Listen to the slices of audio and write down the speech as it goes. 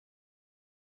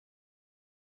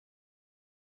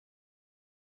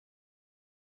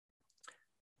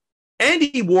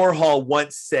Andy Warhol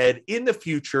once said, in the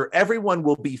future, everyone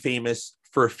will be famous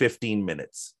for 15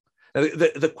 minutes. Now,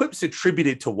 the quip's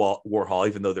attributed to Warhol,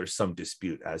 even though there's some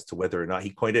dispute as to whether or not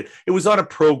he coined it. It was on a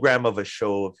program of a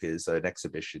show of his, an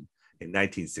exhibition in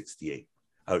 1968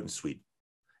 out in Sweden.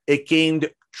 It gained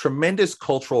tremendous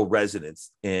cultural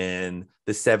resonance in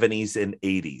the 70s and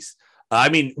 80s. I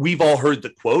mean, we've all heard the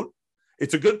quote.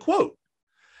 It's a good quote.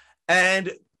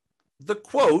 And the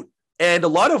quote, and a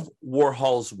lot of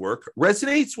Warhol's work,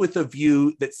 resonates with a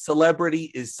view that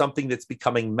celebrity is something that's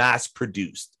becoming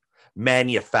mass-produced,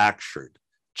 manufactured,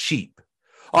 cheap.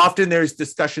 Often there's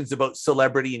discussions about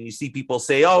celebrity, and you see people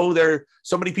say, oh, there are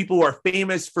so many people who are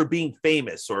famous for being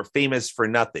famous or famous for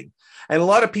nothing. And a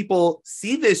lot of people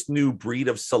see this new breed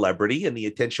of celebrity and the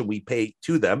attention we pay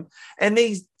to them, and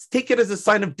they take it as a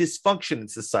sign of dysfunction in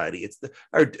society. It's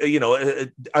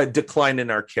a decline in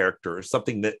our character, or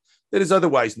something that is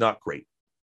otherwise not great.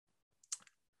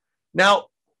 Now,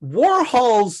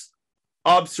 Warhol's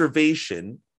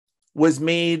observation was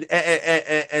made,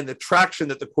 and the traction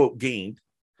that the quote gained,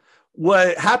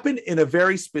 what happened in a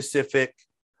very specific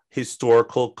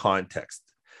historical context.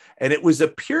 And it was a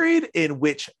period in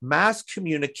which mass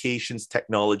communications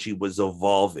technology was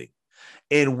evolving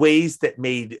in ways that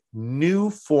made new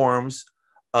forms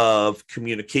of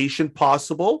communication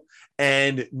possible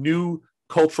and new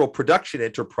cultural production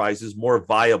enterprises more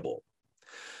viable.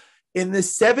 In the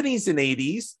 70s and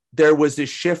 80s, there was a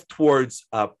shift towards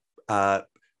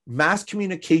mass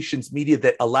communications media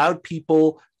that allowed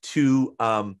people to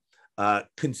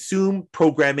consume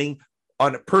programming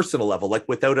on a personal level, like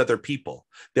without other people.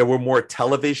 There were more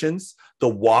televisions.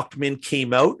 The Walkman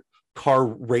came out, car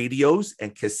radios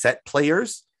and cassette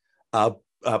players,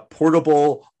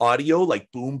 portable audio like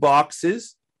boom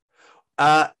boxes.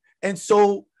 And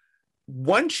so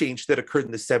one change that occurred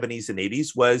in the 70s and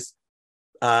 80s was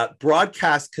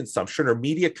broadcast consumption or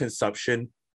media consumption.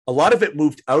 A lot of it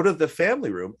moved out of the family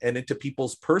room and into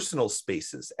people's personal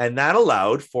spaces. And that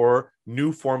allowed for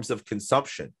new forms of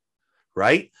consumption,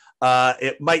 right?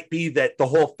 It might be that the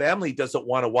whole family doesn't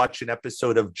want to watch an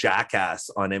episode of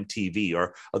Jackass on MTV,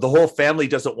 or the whole family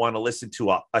doesn't want to listen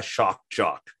to a shock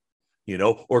jock,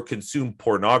 or consume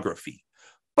pornography.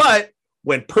 But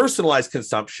when personalized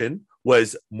consumption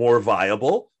was more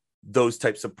viable, those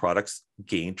types of products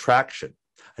gained traction.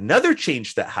 Another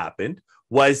change that happened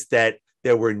was that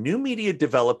there were new media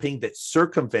developing that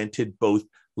circumvented both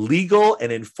legal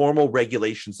and informal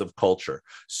regulations of culture.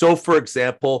 So, for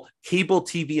example, cable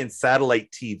TV and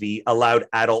satellite TV allowed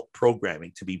adult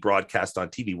programming to be broadcast on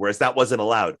TV, whereas that wasn't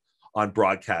allowed on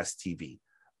broadcast TV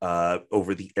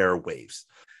over the airwaves.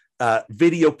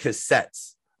 Video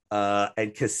cassettes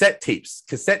and cassette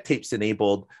tapes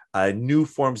enabled new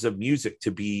forms of music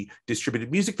to be distributed,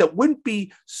 music that wouldn't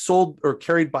be sold or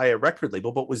carried by a record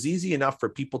label, but was easy enough for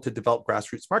people to develop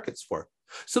grassroots markets for.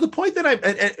 So the point that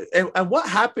and what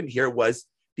happened here was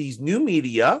these new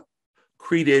media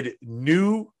created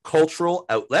new cultural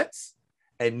outlets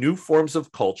and new forms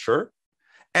of culture.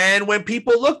 And when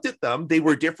people looked at them, they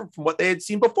were different from what they had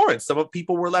seen before. And some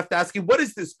people were left asking, what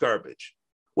is this garbage?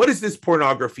 What is this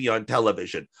pornography on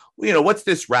television? What's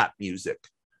this rap music?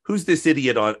 Who's this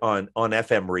idiot on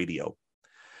FM radio?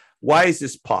 Why is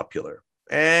this popular?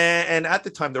 And at the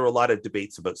time, there were a lot of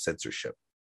debates about censorship.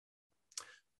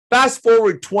 Fast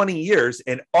forward 20 years,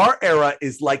 and our era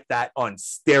is like that on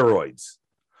steroids.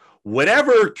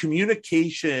 Whatever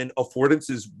communication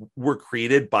affordances were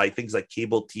created by things like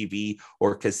cable TV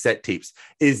or cassette tapes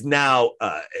is now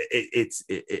it's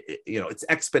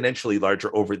exponentially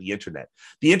larger over the internet.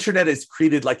 The internet is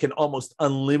created like an almost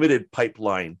unlimited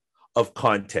pipeline of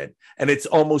content, and it's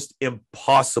almost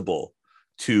impossible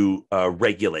to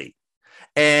regulate.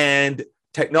 And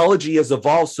technology has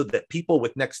evolved so that people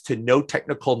with next to no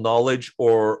technical knowledge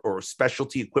or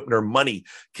specialty equipment or money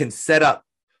can set up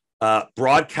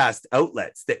broadcast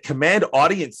outlets that command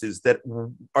audiences that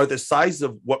are the size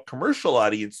of what commercial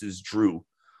audiences drew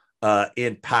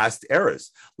in past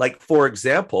eras. Like, for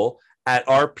example, at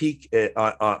our peak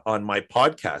on my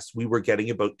podcast, we were getting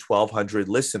about 1,200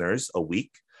 listeners a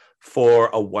week for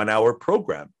a 1-hour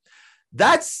program.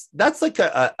 That's like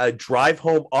a drive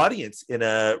home audience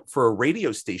for a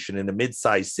radio station in a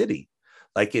mid-sized city.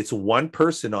 Like, it's one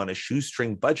person on a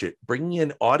shoestring budget bringing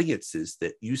in audiences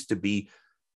that used to be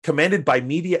commanded by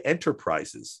media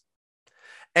enterprises.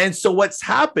 And so what's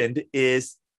happened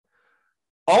is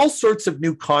all sorts of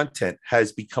new content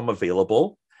has become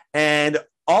available, and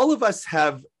all of us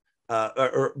have,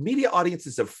 or media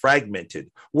audiences have fragmented.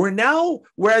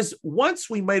 Whereas once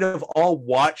we might have all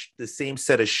watched the same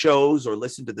set of shows or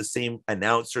listened to the same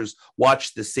announcers,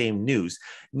 watched the same news,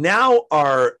 now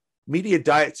our media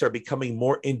diets are becoming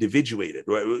more individuated.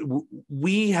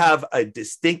 We have a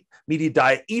distinct media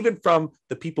diet, even from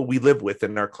the people we live with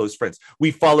and our close friends.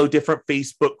 We follow different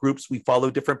Facebook groups. We follow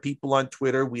different people on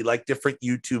Twitter. We like different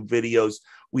YouTube videos.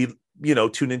 We,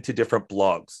 tune into different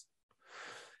blogs.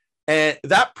 And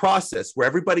that process where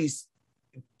everybody's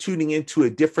tuning into a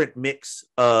different mix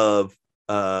of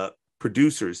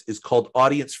producers is called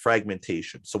audience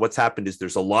fragmentation. So what's happened is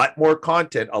there's a lot more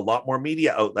content, a lot more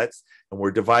media outlets, and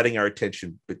we're dividing our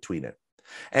attention between it.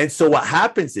 And so what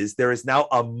happens is there is now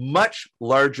a much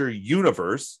larger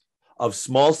universe of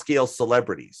small scale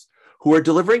celebrities who are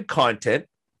delivering content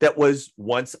that was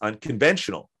once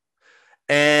unconventional.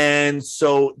 And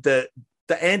so the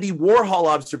Andy Warhol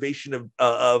observation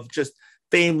of just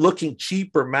fame looking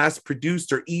cheap or mass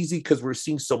produced or easy because we're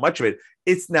seeing so much of it,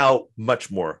 it's now much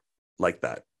more like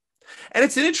that. And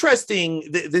it's an interesting,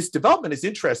 this development is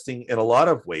interesting in a lot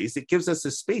of ways. It gives us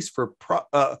a space for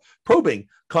probing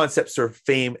concepts of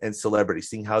fame and celebrity,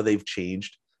 seeing how they've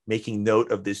changed, making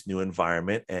note of this new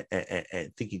environment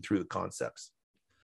and thinking through the concepts.